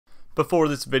Before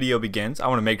this video begins, I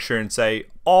want to make sure and say,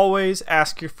 always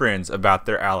ask your friends about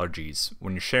their allergies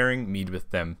when you're sharing mead with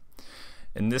them.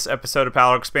 In this episode of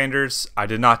Palate Expanders, I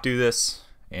did not do this,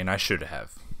 and I should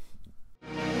have.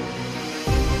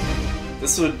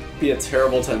 This would be a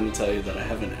terrible time to tell you that I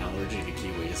have an allergy to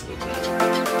kiwis, wouldn't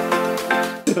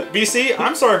it? BC,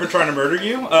 I'm sorry for trying to murder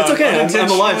you. It's okay,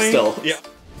 I'm alive still. Yeah.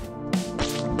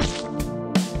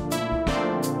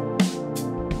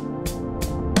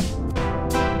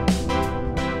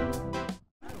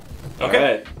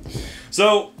 Okay, right.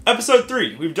 So episode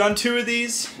 3. We've done 2 of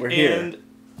these. We're here. And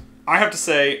I have to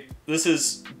say, this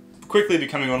is quickly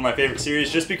becoming one of my favorite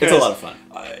series just because... It's a lot of fun.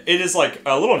 It is like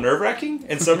a little nerve-wracking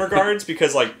in some regards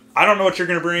because like, I don't know what you're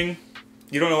going to bring.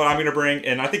 You don't know what I'm going to bring.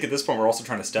 And I think at this point we're also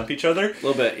trying to stump each other. A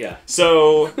little bit, yeah.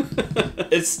 So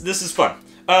this is fun.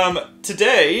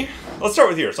 Today, let's start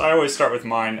with yours. I always start with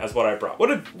mine as what I brought.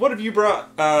 What have you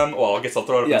brought? Well, I guess I'll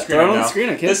throw it up on the screen throw it right on now. the screen.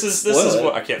 I can't This is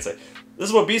what I can't say. This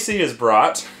is what BC has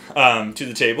brought to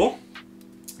the table,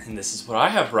 and this is what I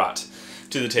have brought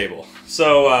to the table.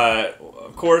 So,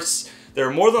 of course, there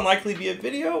will more than likely be a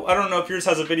video. I don't know if yours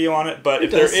has a video on it, but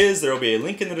if there is, there will be a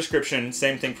link in the description.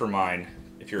 Same thing for mine,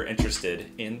 if you're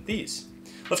interested in these.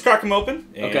 Let's crack them open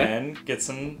and get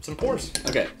some pours.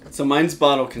 Okay, so mine's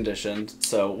bottle conditioned,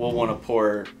 so we'll want to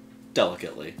pour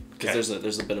delicately because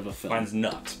there's a bit of a film. Mine's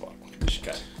not bottle conditioned.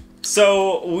 Okay.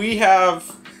 So we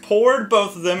have poured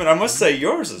both of them, and I must say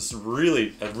yours is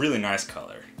really a really nice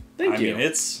color. Thank you. I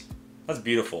mean, that's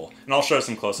beautiful, and I'll show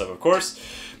some close up, of course.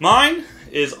 Mine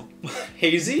is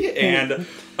hazy, and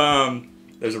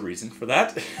there's a reason for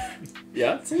that.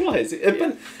 Yeah, it's a little hazy,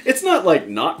 but it's not like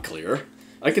not clear.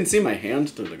 I can see my hand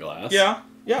through the glass. Yeah,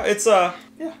 it's yeah.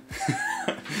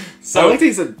 So I like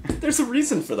these. There's a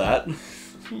reason for that.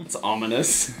 It's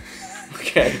ominous.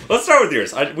 Okay, let's start with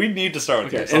yours. We need to start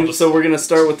with yours. And so we're gonna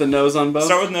start with the nose on both.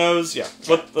 Start with nose. Yeah.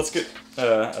 Let's get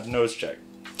a nose check.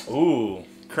 Ooh,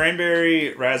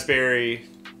 cranberry, raspberry.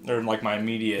 They're like my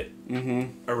immediate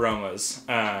aromas.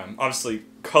 Obviously,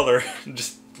 color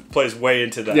just plays way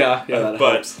into that. Yeah,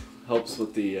 that helps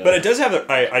with the. But it does have.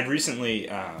 I recently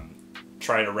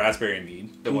tried a raspberry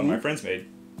mead that one of my friends made,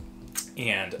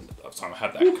 and so I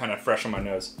have that kind of fresh on my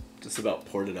nose. Just about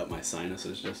poured it up my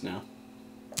sinuses just now.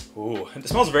 Ooh, it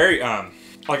smells very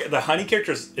like the honey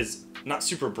character is not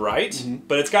super bright,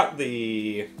 but it's got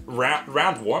the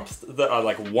round warmth that I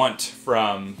like want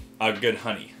from a good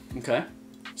honey. Okay.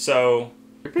 So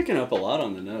you're picking up a lot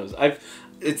on the nose.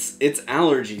 It's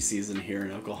allergy season here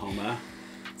in Oklahoma,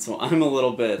 so I'm a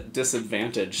little bit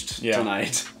disadvantaged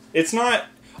tonight. It's not.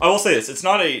 I will say this: it's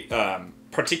not a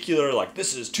particular like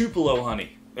this is Tupelo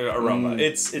honey aroma.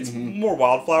 It's more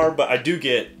wildflower, but I do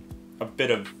get a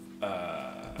bit of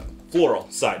floral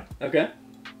side. Okay.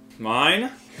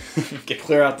 Mine.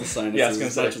 Clear out the sinuses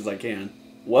as much as I can.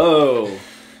 Whoa,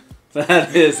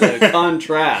 that is a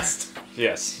contrast.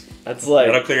 Yes. That's like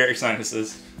gotta clear out your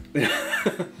sinuses.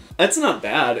 That's not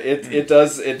bad. It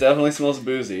definitely smells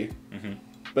boozy,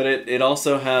 but it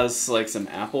also has like some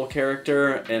apple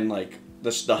character and like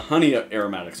the honey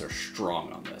aromatics are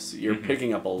strong on this. You're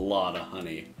picking up a lot of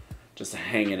honey just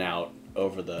hanging out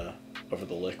over the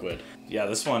liquid. Yeah,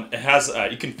 this one it has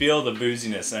you can feel the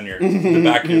booziness in the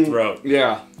back of your throat.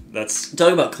 Yeah, that's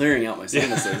talk about clearing out my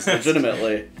sinuses.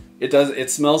 Legitimately, it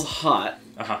smells hot.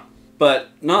 But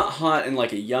not hot in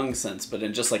like a young sense, but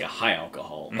in just like a high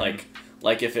alcohol.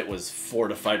 Like if it was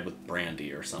fortified with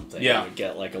brandy or something. Yeah. You would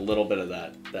get like a little bit of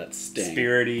that sting.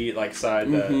 Spirity like side.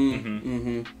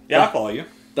 Yeah, I follow you.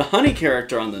 The honey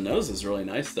character on the nose is really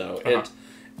nice though.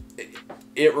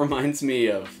 It reminds me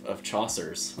of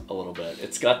Chaucer's a little bit.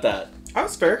 It's got that. Oh,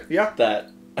 that's fair. Yeah.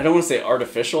 That I don't want to say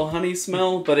artificial honey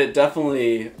smell, but it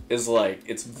definitely is like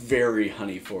it's very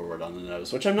honey forward on the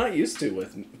nose, which I'm not used to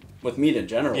with mead in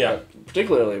general. Yeah. But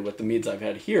particularly with the meads I've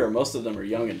had here, most of them are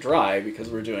young and dry because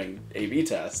we're doing A/B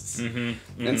tests,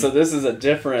 and so this is a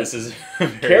different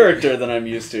character than I'm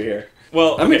used to here.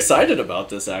 Well, I'm excited about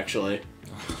this actually.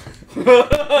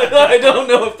 I don't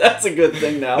know if that's a good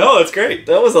thing now. No, it's great.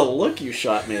 That was a look you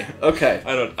shot me. Okay.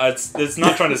 I don't. It's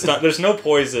not trying to stop. There's no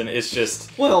poison. It's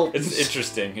just. Well. It's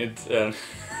interesting. It's. I'm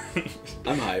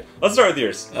hyped. Let's start with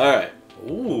yours. All right.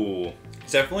 Ooh.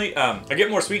 It's definitely. I get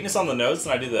more sweetness on the nose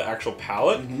than I do the actual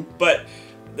palate, but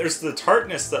there's the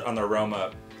tartness that on the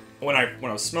aroma. When I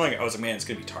was smelling it, I was like, man, it's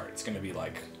gonna be tart. It's gonna be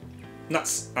like,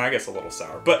 not. I guess a little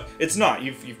sour, but it's not.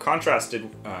 You've contrasted.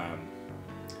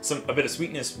 A bit of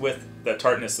sweetness with the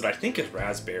tartness that I think is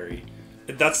raspberry.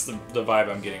 That's the vibe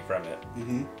I'm getting from it.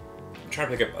 I'm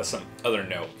trying to pick up some other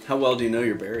note. How well do you know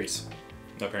your berries?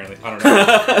 Apparently, I don't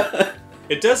know.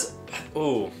 It does.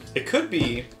 Ooh, it could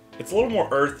be. It's a little more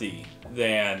earthy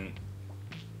than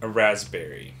a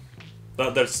raspberry.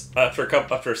 That's after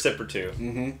a sip or two.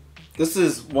 Mm-hmm. This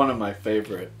is one of my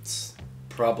favorites,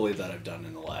 probably that I've done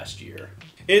in the last year.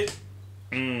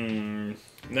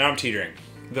 Now I'm teetering.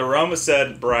 The aroma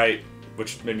said bright,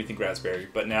 which made me think raspberry,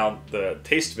 but now the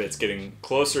taste of it's getting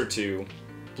closer to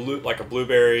like a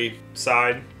blueberry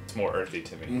side. It's more earthy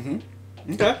to me.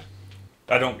 Mm-hmm. Okay.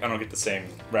 I don't get the same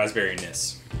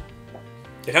raspberry-ness.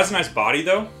 It has a nice body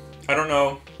though. I don't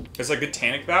know. It's like good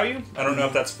tannic value. I don't know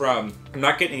if that's from. I'm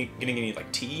not getting any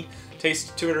like tea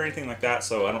taste to it or anything like that,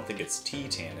 so I don't think it's tea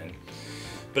tannin.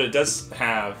 But it does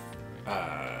have.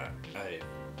 I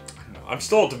don't know. I'm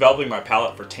still developing my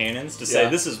palate for tannins to say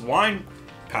this is wine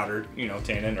powdered,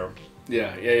 tannin or.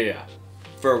 Yeah.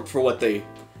 For what they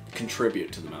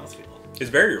contribute to the mouthfeel. It's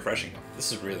very refreshing though.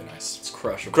 This is really nice. It's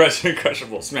crushable.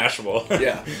 Crushable, smashable.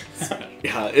 Yeah.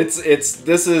 Yeah,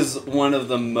 this is one of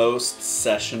the most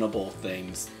sessionable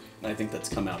things I think that's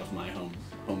come out of my home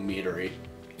meadery.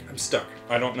 I'm stuck.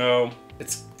 I don't know.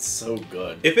 It's so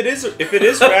good. If it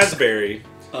is raspberry,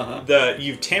 Uh-huh.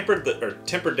 you've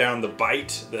tempered down the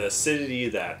bite, the acidity,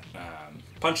 that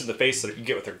punch in the face that you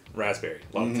get with a raspberry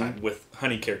a lot of the time, with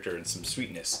honey character and some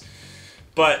sweetness.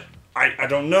 But I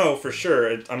don't know for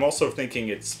sure. I'm also thinking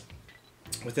it's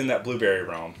within that blueberry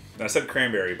realm. And I said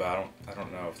cranberry, but I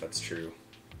don't know if that's true.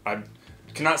 I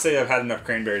cannot say I've had enough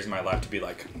cranberries in my life to be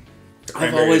like a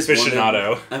cranberry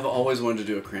aficionado. I've always wanted to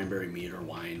do a cranberry mead or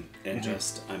wine, and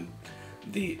just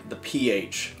the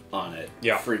pH on it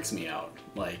freaks me out.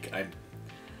 Like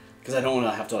because I don't want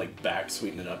to have to like back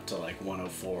sweeten it up to like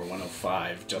 104,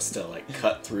 105 just to like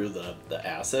cut through the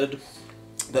acid.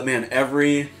 But man,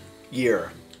 every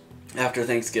year after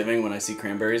Thanksgiving when I see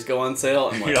cranberries go on sale,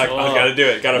 I'm like, you're like, I gotta do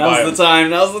it, gotta buy them.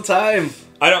 Now's the time.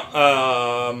 I don't.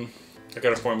 I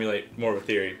gotta formulate more of a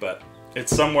theory, but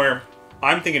it's somewhere.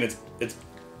 I'm thinking it's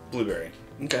blueberry.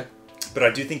 Okay. But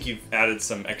I do think you've added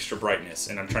some extra brightness,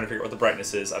 and I'm trying to figure out what the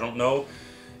brightness is. I don't know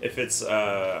if it's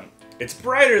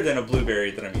brighter than a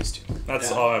blueberry that I'm used to.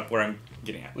 That's all where I'm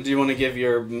getting at. Well, do you want to give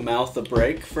your mouth a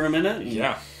break for a minute?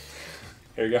 Yeah.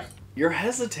 Here you go. Your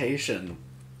hesitation.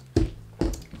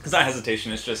 It's not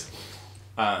hesitation. It's just,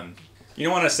 when I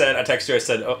texted you, I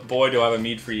said, oh, boy, do I have a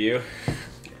mead for you.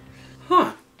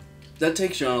 Huh. That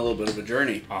takes you on a little bit of a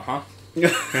journey. Uh-huh.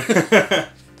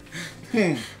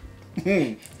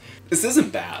 This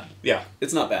isn't bad. Yeah.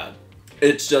 It's not bad.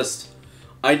 It's just,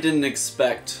 I didn't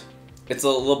expect, it's a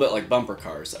little bit like bumper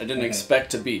cars. I didn't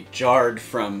expect to be jarred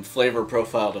from flavor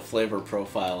profile to flavor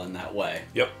profile in that way.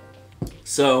 Yep.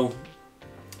 So,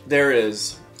 there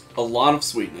is a lot of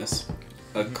sweetness.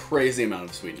 A crazy amount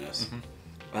of sweetness.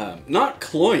 Not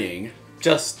cloying,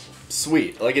 just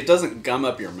sweet. Like, it doesn't gum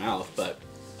up your mouth, but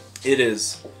it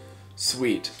is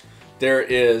sweet. There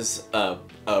is a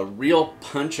real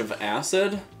punch of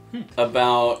acid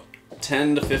about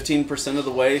 10 to 15% of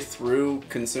the way through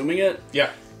consuming it. Yeah.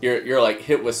 You're like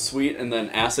hit with sweet, and then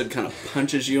acid kind of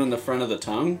punches you in the front of the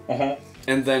tongue.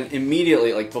 And then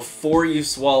immediately, like before you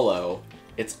swallow,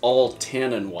 it's all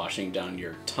tannin washing down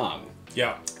your tongue.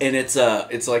 Yeah. And it's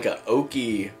like a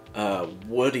oaky,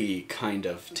 woody kind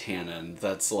of tannin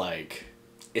that's like,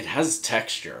 it has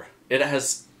texture. It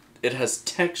has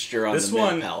texture on the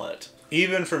mid palate.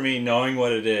 Even for me, knowing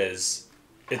what it is,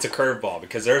 it's a curveball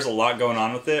because there's a lot going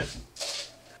on with it.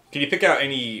 Can you pick out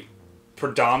any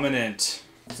predominant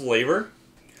flavor?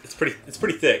 It's pretty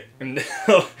thick.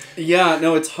 Yeah,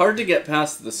 no, it's hard to get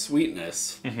past the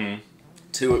sweetness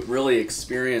to really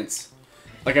experience.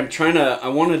 Like, I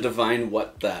want to divine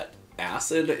what that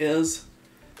acid is,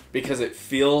 because it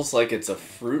feels like it's a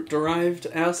fruit-derived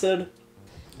acid.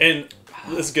 And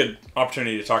this is a good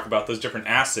opportunity to talk about those different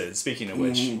acids. Speaking of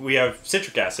which, we have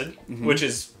citric acid, which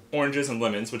is oranges and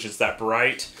lemons, which is that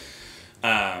bright,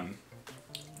 very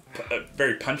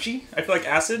punchy, I feel like,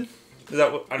 acid. Is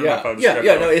that what, I don't know if I would describe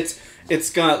it. No, it's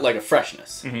got like a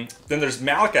freshness. Then there's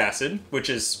malic acid,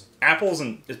 which is apples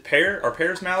and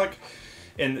pears malic.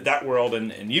 In that world,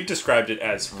 and you've described it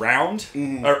as round,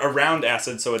 or a round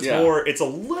acid, so it's it's a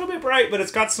little bit bright, but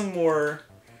it's got some more,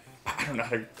 I don't know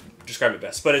how to describe it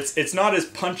best, but it's not as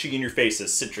punchy in your face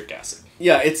as citric acid.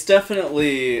 Yeah, it's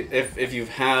definitely, if you've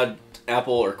had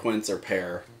apple or quince or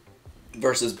pear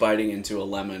versus biting into a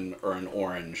lemon or an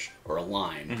orange or a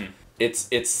lime, it's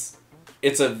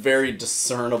a very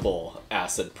discernible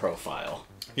acid profile.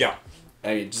 Yeah.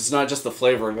 I mean, it's not just the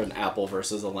flavor of an apple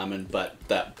versus a lemon, but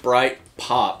that bright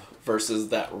pop versus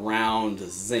that round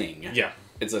zing. Yeah.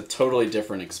 It's a totally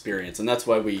different experience, and that's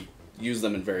why we use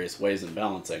them in various ways in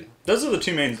balancing. Those are the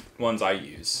two main ones I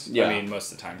use. Yeah. I mean,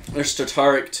 most of the time. There's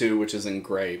Stataric too, which is in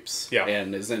grapes. Yeah.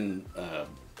 And is in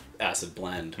acid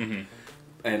blend.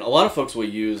 And a lot of folks will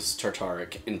use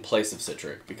tartaric in place of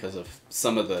citric because of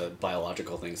some of the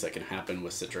biological things that can happen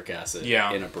with citric acid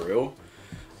in a brew.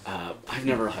 I've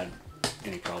never had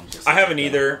any problems with citric. I haven't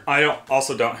either. I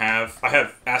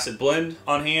have acid blend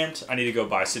on hand. I need to go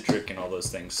buy citric and all those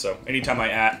things. So anytime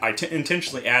I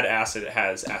intentionally add acid, it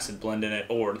has acid blend in it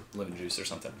or lemon juice or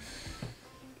something.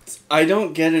 I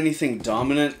don't get anything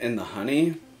dominant in the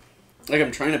honey. Like,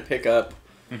 I'm trying to pick up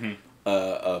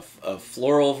a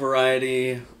floral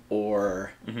variety,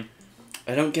 or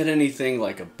I don't get anything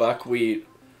like a buckwheat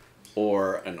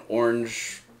or an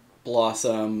orange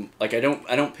blossom. Like, I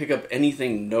don't pick up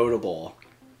anything notable.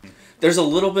 There's a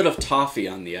little bit of toffee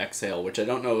on the exhale, which I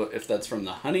don't know if that's from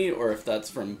the honey or if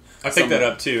that's from... I picked that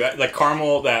up too. Like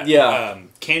caramel, that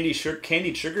candied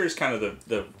sugar is kind of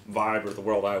the vibe or the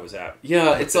world I was at.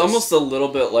 Yeah, it's almost a little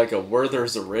bit like a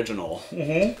Werther's Original.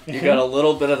 You got a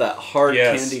little bit of that hard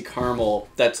candy caramel.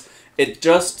 It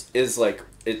just is like,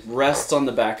 it rests on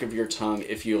the back of your tongue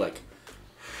if you like...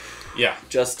 Yeah.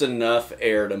 Just enough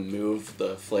air to move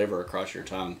the flavor across your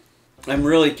tongue. I'm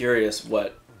really curious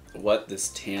what this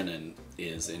tannin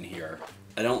is in here.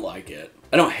 I don't like it.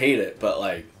 I don't hate it, but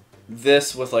like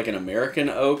this with like an American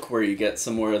oak where you get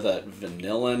some more of that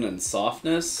vanillin and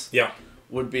softness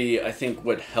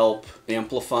would help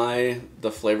amplify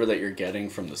the flavor that you're getting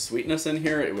from the sweetness in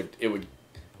here. It would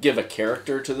give a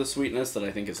character to the sweetness that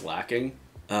I think is lacking.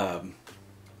 And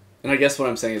I guess what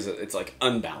I'm saying is that it's like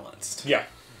unbalanced. Yeah.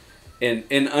 And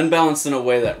unbalanced in a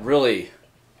way that really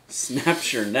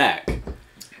snaps your neck.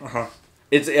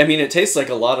 It tastes like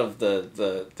a lot of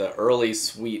the early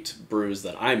sweet brews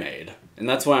that I made. And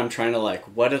that's why I'm trying to like,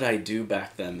 what did I do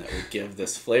back then that would give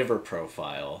this flavor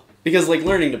profile? Because like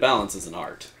learning to balance is an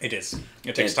art. It is.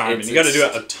 It takes time, and you got to do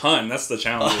it a ton. That's the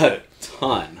challenge with it. A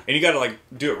ton. And you got to like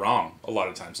do it wrong a lot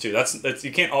of times too. That's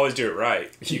you can't always do it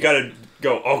right. You got to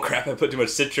go, oh crap, I put too much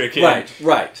citric in.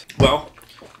 Right. Well,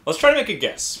 let's try to make a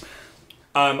guess.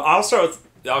 I'll start with.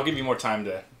 I'll give you more time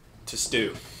to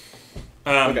stew.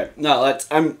 Okay. No, I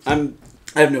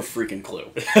have no freaking clue.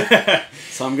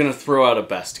 So I'm gonna throw out a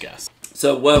best guess.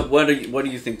 So what do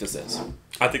you think this is?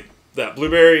 I think that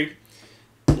blueberry,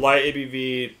 light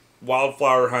ABV,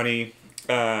 wildflower honey.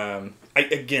 I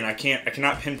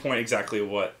cannot pinpoint exactly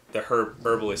what the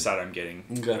herbally side I'm getting.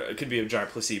 Okay. It could be a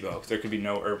giant placebo. There could be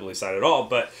no herbally side at all.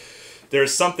 But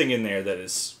there's something in there that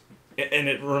is, and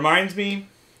it reminds me.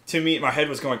 To me, my head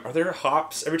was going, are there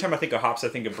hops? Every time I think of hops, I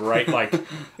think of bright, like,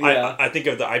 I think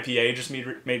of the IPA just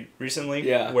made recently,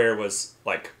 where it was,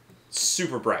 like,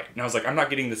 super bright. And I was like, I'm not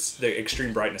getting the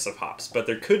extreme brightness of hops. But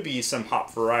there could be some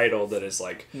hop varietal that is,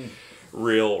 like,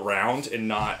 real round and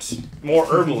not more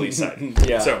herbally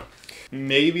side. So,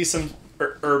 maybe some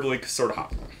herbally sort of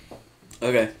hop.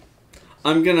 Okay.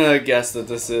 I'm going to guess that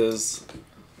this is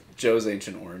Joe's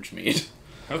Ancient Orange Mead.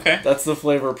 Okay. That's the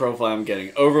flavor profile I'm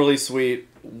getting. Overly sweet,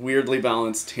 weirdly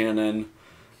balanced tannin,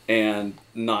 and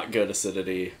not good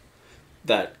acidity.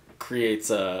 That creates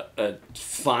a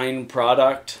fine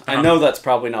product. I know that's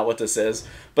probably not what this is,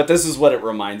 but this is what it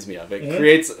reminds me of.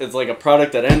 It's like a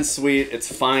product that ends sweet,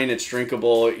 it's fine, it's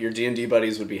drinkable, your D&D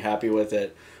buddies would be happy with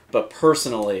it, but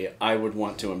personally, I would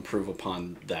want to improve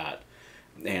upon that.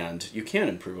 And you can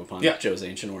improve upon Joe's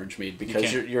Ancient Orange Mead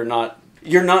because you're not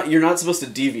supposed to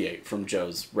deviate from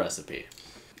Joe's recipe.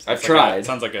 I've tried. It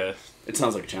sounds like a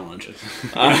challenge.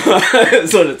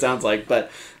 That's what it sounds like.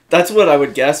 But that's what I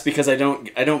would guess because I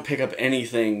don't pick up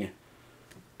anything.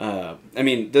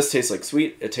 This tastes like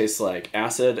sweet. It tastes like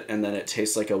acid, and then it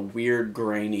tastes like a weird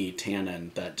grainy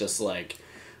tannin that just like,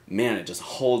 man, it just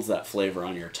holds that flavor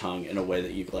on your tongue in a way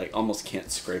that you like almost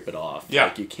can't scrape it off. Yeah.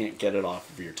 Like you can't get it off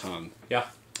of your tongue. Yeah.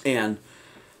 And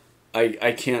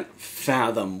I can't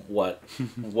fathom what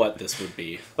this would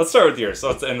be. Let's start with yours. So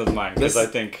let's end with mine because I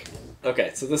think.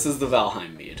 Okay, so this is the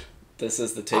Valheim mead. This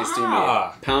is the tasty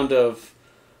mead. Pound of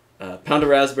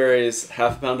raspberries,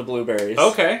 half a pound of blueberries.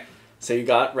 Okay. So you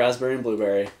got raspberry and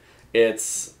blueberry.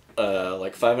 It's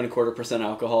like 5.25%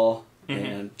 alcohol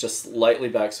and just lightly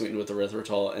back sweetened with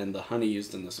erythritol. And the honey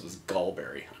used in this was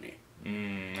gallberry honey.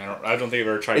 I don't think I've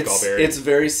ever tried gallberry. It's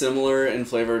very similar in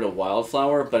flavor to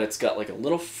wildflower, but it's got like a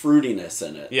little fruitiness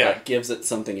in it that gives it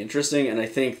something interesting. And I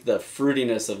think the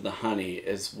fruitiness of the honey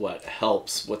is what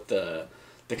helps with the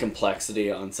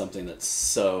complexity on something that's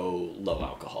so low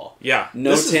alcohol. Yeah.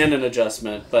 No tannin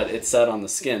adjustment, but it's set on the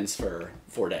skins for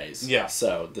 4 days. Yeah.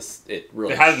 So it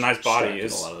has a nice body.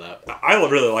 It's a lot of that. I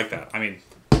really like that. I mean,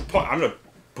 I'm gonna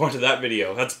point to that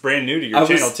video. That's brand new to your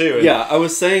channel too. Yeah, I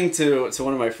was saying to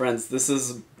one of my friends, this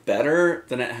is better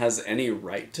than it has any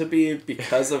right to be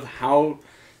because of how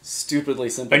stupidly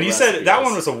simple. And you said that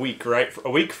one was a week, right? A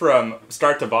week from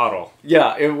start to bottle.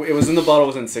 Yeah, it was in the bottle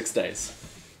within 6 days.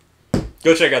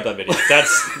 Go check out that video.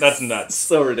 That's nuts.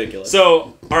 So ridiculous.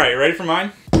 So, all right, ready for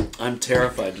mine? I'm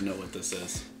terrified to know what this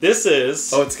is. This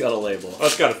is... Oh, it's got a label. Oh,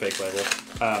 it's got a fake label.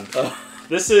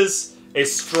 This is a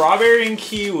strawberry and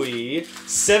kiwi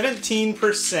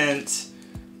 17%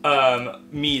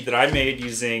 mead that I made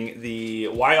using the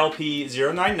YLP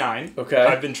 099. Okay.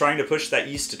 I've been trying to push that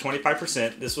yeast to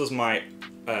 25%. This was my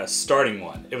starting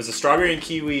one. It was a strawberry and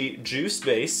kiwi juice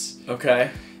base.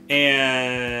 Okay.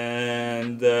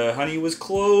 And the honey was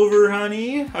clover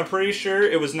honey. I'm pretty sure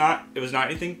it was not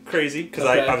anything crazy because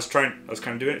okay. I was kind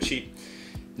of doing it cheap,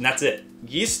 and that's it.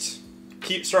 Yeast,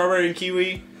 strawberry and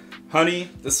kiwi, honey.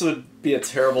 This would be a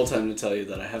terrible time to tell you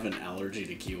that I have an allergy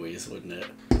to kiwis, wouldn't it?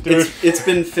 Dude. It's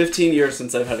been 15 years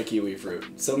since I've had a kiwi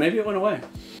fruit, so maybe it went away.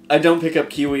 I don't pick up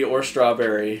kiwi or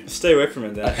strawberry. Stay away from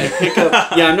it then. I pick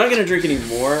up. Yeah, I'm not gonna drink any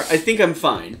more. I think I'm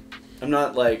fine. I'm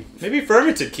not like... Maybe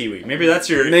fermented kiwi. Maybe that's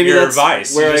your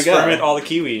advice. Where you just I go. ferment all the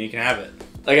kiwi and you can have it.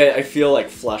 Like, I feel like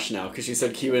flush now because you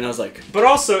said kiwi and I was like... But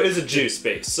also is a juice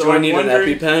base. So do I need an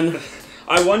EpiPen?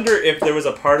 I wonder if there was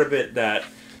a part of it that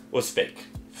was fake.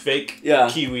 Fake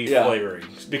kiwi flavoring.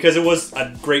 Because it was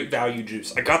a great value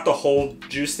juice. I got the whole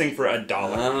juice thing for $1.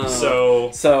 Oh.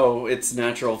 So it's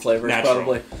natural flavors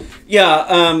probably.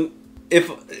 Yeah, if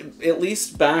at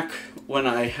least back... When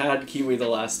I had kiwi the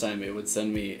last time, it would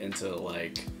send me into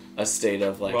like a state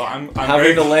of like I'm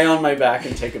having to lay on my back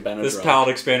and take a Benadryl. This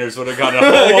Palate Expanders would have gone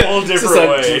a whole different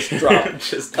way.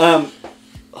 Just drop.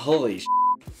 Holy sh**.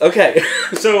 Okay.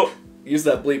 So use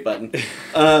that bleep button.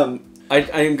 I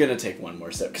am gonna take one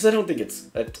more sip because I don't think it's.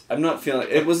 I'm not feeling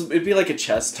it. It'd be like a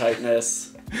chest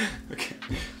tightness. Okay.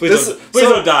 Please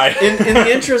don't die. In the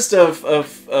interest of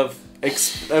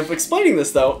explaining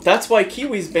this though, that's why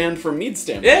kiwi's banned from mead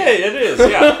stamping. Yeah, it is.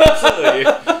 Yeah, absolutely.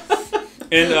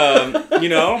 And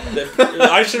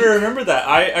I should have remembered that.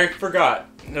 I forgot.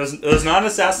 It was not an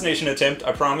assassination attempt.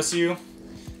 I promise you.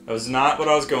 That was not what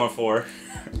I was going for.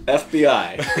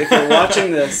 FBI, if you're watching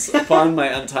this upon my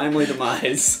untimely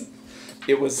demise,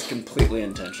 it was completely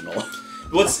intentional.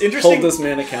 What's interesting? Hold this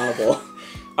man accountable.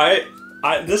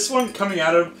 This one coming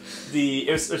out of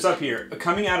it's up here.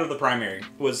 Coming out of the primary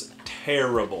was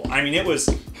terrible. I mean, it was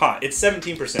hot. It's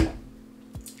 17%.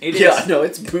 No,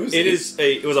 it's boozy.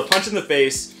 It was a punch in the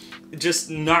face. Just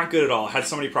not good at all. Had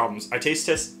so many problems. I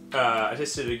tasted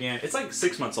it again. It's like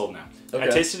 6 months old now. Okay. I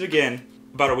tasted it again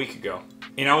about a week ago.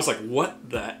 And I was like, what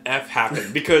the F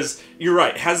happened? Because you're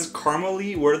right. It has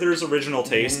caramely Werther's original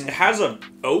taste. It has a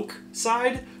oak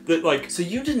side that like... So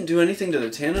you didn't do anything to the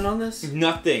tannin on this?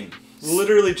 Nothing.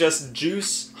 Literally just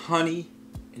juice, honey,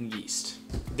 and yeast.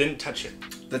 Didn't touch it.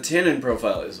 The tannin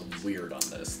profile is weird on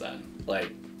this then.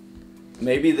 Like,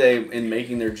 maybe in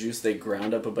making their juice, they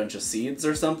ground up a bunch of seeds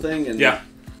or something. And yeah.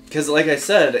 Because like I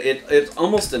said, it's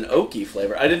almost an oaky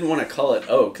flavor. I didn't want to call it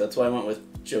oak. That's why I went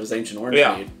with Joe's Ancient Orange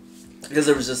Mead. Because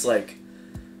there was just like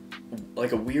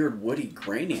a weird woody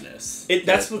graininess.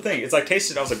 That's the thing. It's like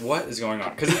tasted. I was like, what is going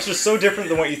on? Because it's just so different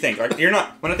than what you think. Like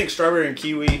when I think strawberry and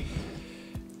kiwi,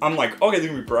 I'm like, okay, they're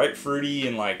gonna be bright, fruity,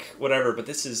 and like whatever. But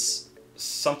this is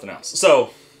something else.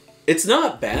 So it's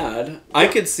not bad. Yeah. I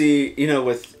could see,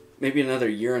 with maybe another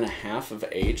 1.5 years of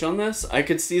age on this, I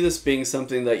could see this being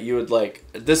something that you would like.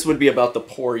 This would be about the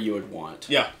pour you would want.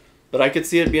 Yeah. But I could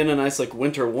see it being a nice like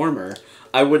winter warmer.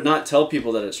 I would not tell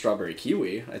people that it's strawberry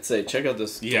kiwi. I'd say, check out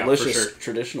this delicious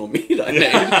traditional mead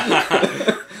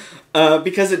I made.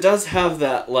 Because it does have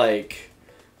that, like,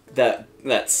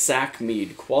 that sack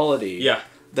mead quality. Yeah.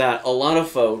 That a lot of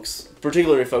folks,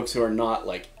 particularly folks who are not,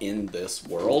 like, in this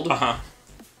world,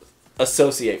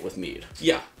 associate with mead.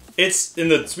 Yeah. It's in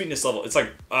the sweetness level. It's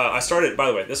like, by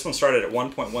the way, this one started at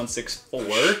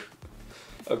 1.164.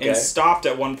 Okay. And stopped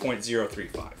at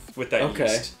 1.035 with that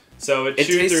yeast. So it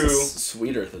chewed through.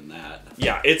 Sweeter than that.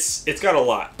 Yeah, it's got a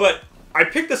lot. But I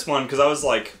picked this one because I was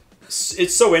like,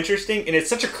 it's so interesting and it's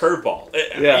such a curveball.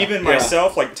 Even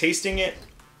myself, like tasting it,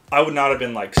 I would not have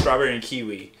been like strawberry and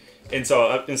kiwi. And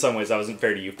so in some ways that wasn't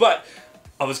fair to you. But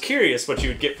I was curious what you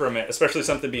would get from it, especially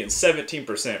something being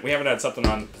 17%. We haven't had something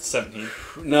on 17.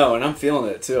 No, and I'm feeling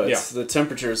it too. The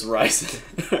temperature's rising.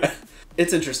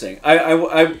 It's interesting.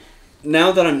 I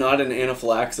now that I'm not in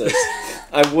anaphylaxis,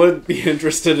 I would be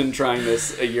interested in trying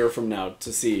this a year from now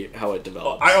to see how it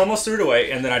develops. I almost threw it away,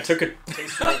 and then I took a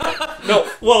taste. No,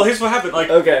 well, here's what happened.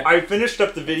 Like, I finished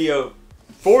up the video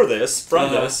for this,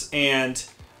 and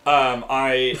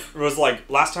I was like,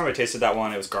 last time I tasted that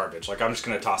one, it was garbage. Like, I'm just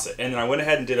going to toss it. And then I went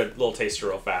ahead and did a little taster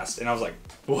real fast, and I was like,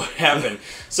 what happened?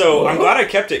 So I'm glad I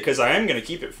kept it, because I am going to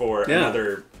keep it for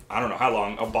another... I don't know how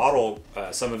long, I'll bottle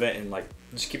some of it and like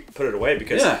just put it away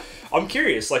because I'm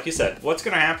curious, like you said, what's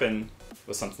going to happen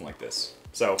with something like this.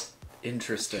 So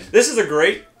interesting. This is a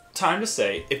great time to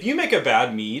say, if you make a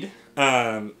bad mead,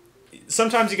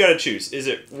 sometimes you got to choose. Is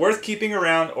it worth keeping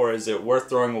around or is it worth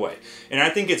throwing away? And I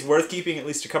think it's worth keeping at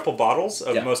least a couple bottles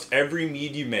of most every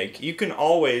mead you make. You can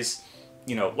always,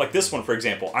 you know, like this one, for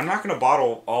example, I'm not going to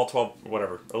bottle all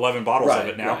 11 bottles of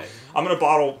it now. Right. I'm going to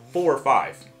bottle 4 or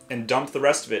 5 and dump the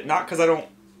rest of it. Not because I don't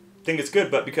think it's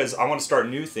good, but because I want to start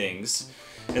new things.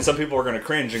 And some people are going to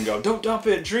cringe and go, don't dump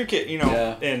it, drink it, you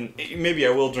know. And maybe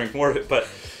I will drink more of it, but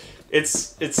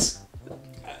it's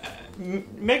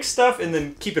make stuff and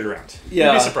then keep it around.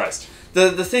 You'll be surprised.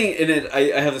 The thing in it,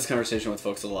 I have this conversation with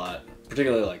folks a lot,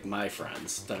 particularly like my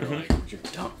friends that are like,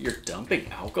 you're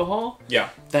dumping alcohol? Yeah.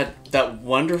 That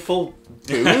wonderful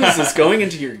booze is going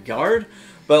into your yard?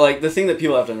 But like the thing that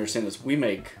people have to understand is we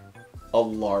make a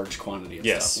large quantity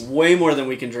of stuff. Way more than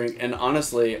we can drink. And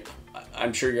honestly,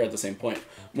 I'm sure you're at the same point.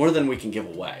 More than we can give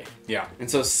away. Yeah. And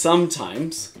so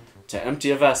sometimes to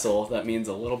empty a vessel, that means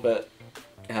a little bit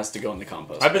has to go in the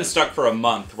compost. I've been stuck for a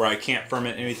month where I can't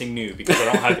ferment anything new because I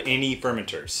don't have any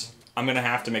fermenters. I'm gonna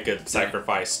have to make a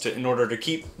sacrifice in order to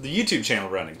keep the YouTube channel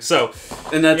running. So,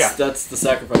 and that's the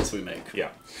sacrifice we make.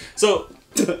 Yeah. So,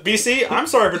 BC, I'm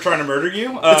sorry for trying to murder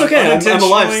you. It's okay. I'm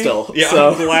alive still. Yeah,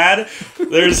 so. I'm glad.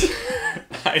 There's.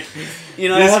 I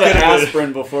had an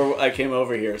aspirin before I came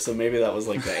over here, so maybe that was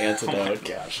like the antidote. Oh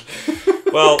gosh.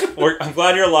 Well, I'm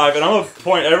glad you're alive, and I'm going to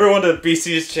point everyone to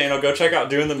BC's channel. Go check out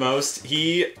Doing the Most.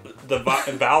 The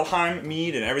Valheim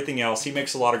mead and everything else, he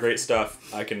makes a lot of great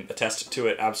stuff. I can attest to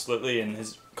it absolutely, and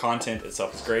his content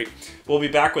itself is great. We'll be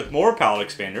back with more Palate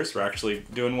Expanders. We're actually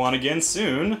doing one again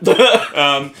soon.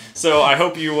 So I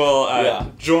hope you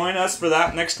will join us for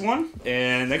that next one,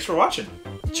 and thanks for watching.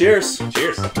 Cheers.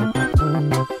 Cheers.